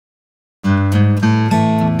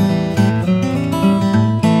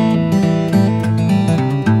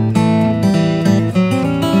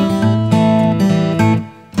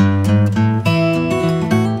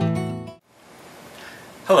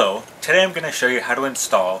Today I'm going to show you how to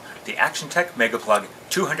install the ActionTech MegaPlug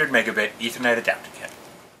 200 megabit Ethernet adapter kit.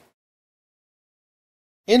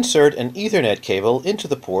 Insert an Ethernet cable into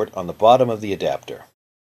the port on the bottom of the adapter.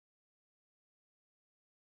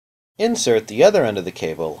 Insert the other end of the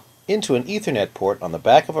cable into an Ethernet port on the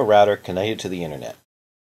back of a router connected to the Internet.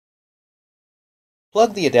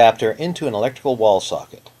 Plug the adapter into an electrical wall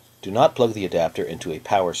socket. Do not plug the adapter into a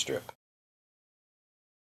power strip.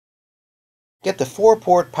 Get the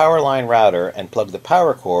 4-port Powerline router and plug the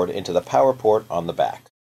power cord into the power port on the back.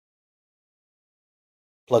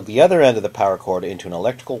 Plug the other end of the power cord into an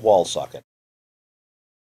electrical wall socket.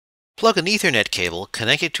 Plug an Ethernet cable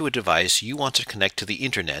connected to a device you want to connect to the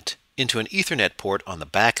Internet into an Ethernet port on the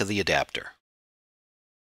back of the adapter.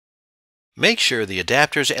 Make sure the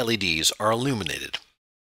adapter's LEDs are illuminated.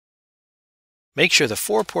 Make sure the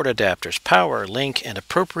 4-port adapter's power, link, and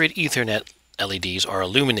appropriate Ethernet LEDs are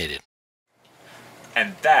illuminated.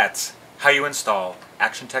 And that's how you install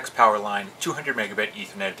ActionTech's Powerline 200 megabit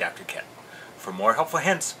Ethernet adapter kit. For more helpful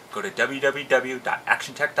hints, go to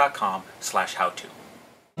www.actiontech.com/howto.